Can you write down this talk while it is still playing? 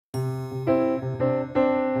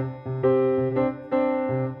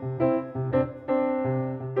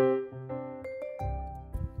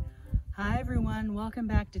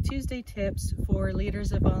to Tuesday Tips for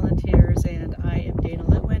Leaders of Volunteers, and I am Dana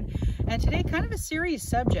Litwin. And today, kind of a serious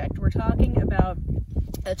subject. We're talking about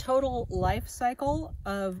a total life cycle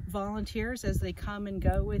of volunteers as they come and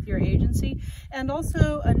go with your agency, and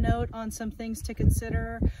also a note on some things to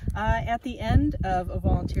consider at the end of a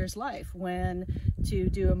volunteer's life, when to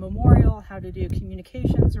do a memorial, how to do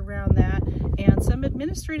communications around that, and some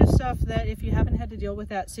administrative stuff that if you haven't had to deal with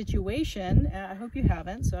that situation, I hope you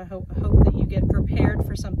haven't, so I hope that you get prepared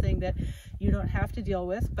for something that you don't have to deal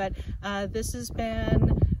with. But this has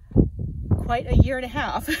been quite a year and a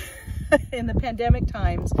half in the pandemic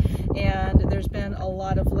times, and there's been a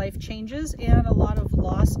lot of life changes and a lot of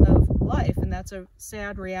loss of life, and that's a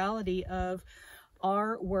sad reality of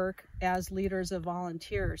our work as leaders of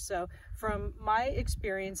volunteers. So from my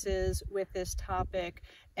experiences with this topic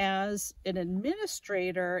as an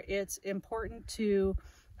administrator, it's important to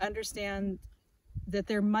understand that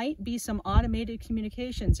there might be some automated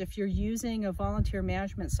communications. If you're using a volunteer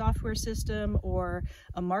management software system or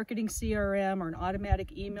a marketing CRM or an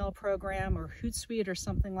automatic email program or Hootsuite or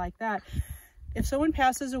something like that, if someone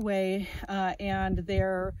passes away and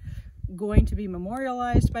they're going to be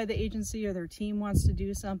memorialized by the agency or their team wants to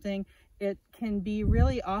do something, it can be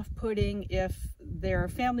really off-putting if their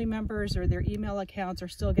family members or their email accounts are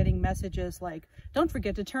still getting messages like, don't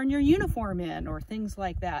forget to turn your uniform in, or things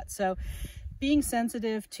like that. So being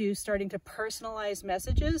sensitive to starting to personalize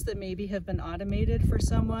messages that maybe have been automated for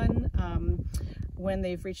someone when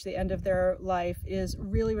they've reached the end of their life is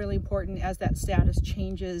really, really important as that status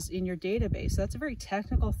changes in your database. So that's a very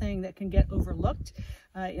technical thing that can get overlooked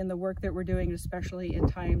in the work that we're doing, especially in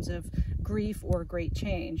times of grief or great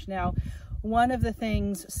change. Now, one of the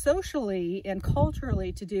things socially and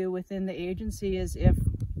culturally to do within the agency is if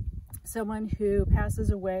someone who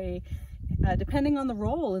passes away, depending on the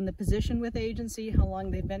role and the position with the agency, how long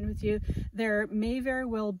they've been with you, there may very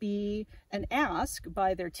well be an ask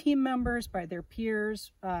by their team members, by their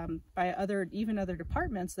peers, by even other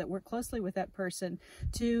departments that work closely with that person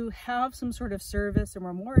to have some sort of service or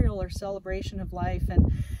memorial or celebration of life.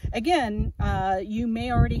 And again, you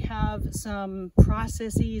may already have some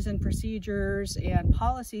processes and procedures and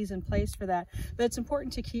policies in place for that, but it's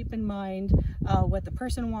important to keep in mind what the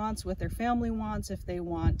person wants, what their family wants, if they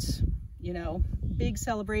want, you know, big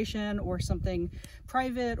celebration or something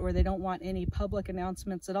private, or they don't want any public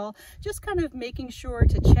announcements at all. Just kind of making sure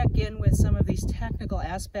to check in with some of these technical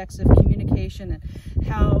aspects of communication and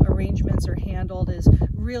how arrangements are handled is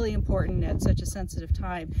really important at such a sensitive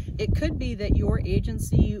time. It could be that your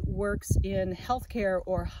agency works in healthcare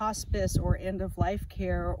or hospice or end-of-life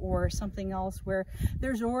care or something else where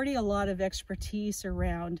there's already a lot of expertise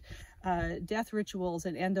around death rituals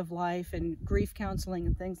and end of life and grief counseling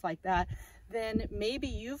and things like that. Then maybe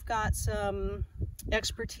you've got some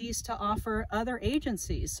expertise to offer other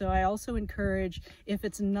agencies. So I also encourage, if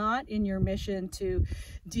it's not in your mission to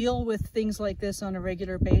deal with things like this on a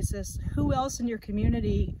regular basis, who else in your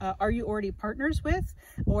community are you already partners with,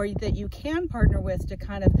 or that you can partner with to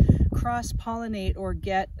kind of cross-pollinate or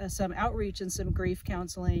get some outreach and some grief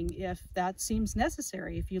counseling if that seems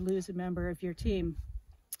necessary if you lose a member of your team.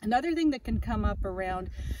 Another thing that can come up around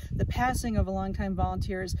the passing of a longtime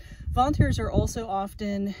volunteers are also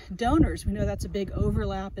often donors. We know that's a big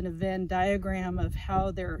overlap in a Venn diagram of how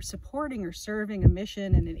they're supporting or serving a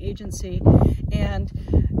mission and an agency. And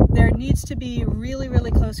there needs to be really,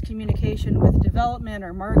 really close communication with development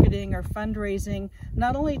or marketing or fundraising,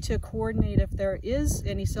 not only to coordinate if there is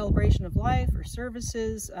any celebration of life or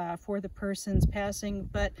services for the person's passing,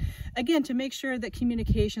 but again, to make sure that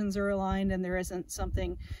communications are aligned and there isn't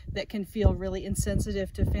something that can feel really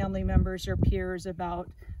insensitive to family members or peers about,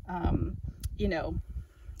 you know,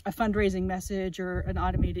 a fundraising message or an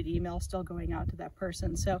automated email still going out to that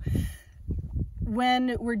person. So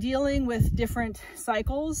when we're dealing with different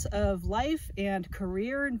cycles of life and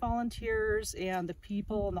career and volunteers and the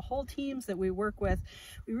people and the whole teams that we work with,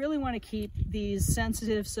 we really want to keep these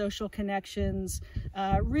sensitive social connections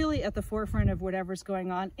really at the forefront of whatever's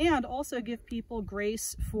going on, and also give people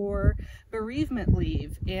grace for bereavement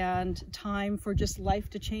leave and time for just life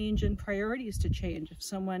to change and priorities to change. If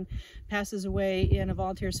someone passes away in a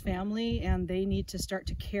volunteer's family and they need to start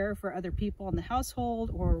to care for other people in the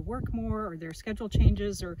household or work more, or their schedule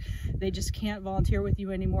changes, or they just can't volunteer with you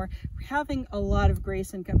anymore, having a lot of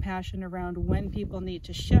grace and compassion around when people need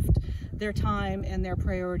to shift their time and their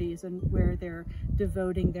priorities and where they're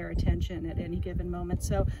devoting their attention at any given moment.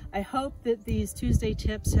 So I hope that these Tuesday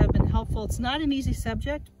tips have been helpful. It's not an easy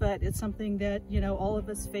subject, but it's something that, you know, all of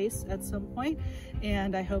us face at some point,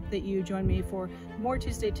 and I hope that you join me for more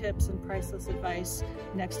Tuesday tips and priceless advice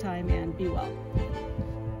next time, and be well.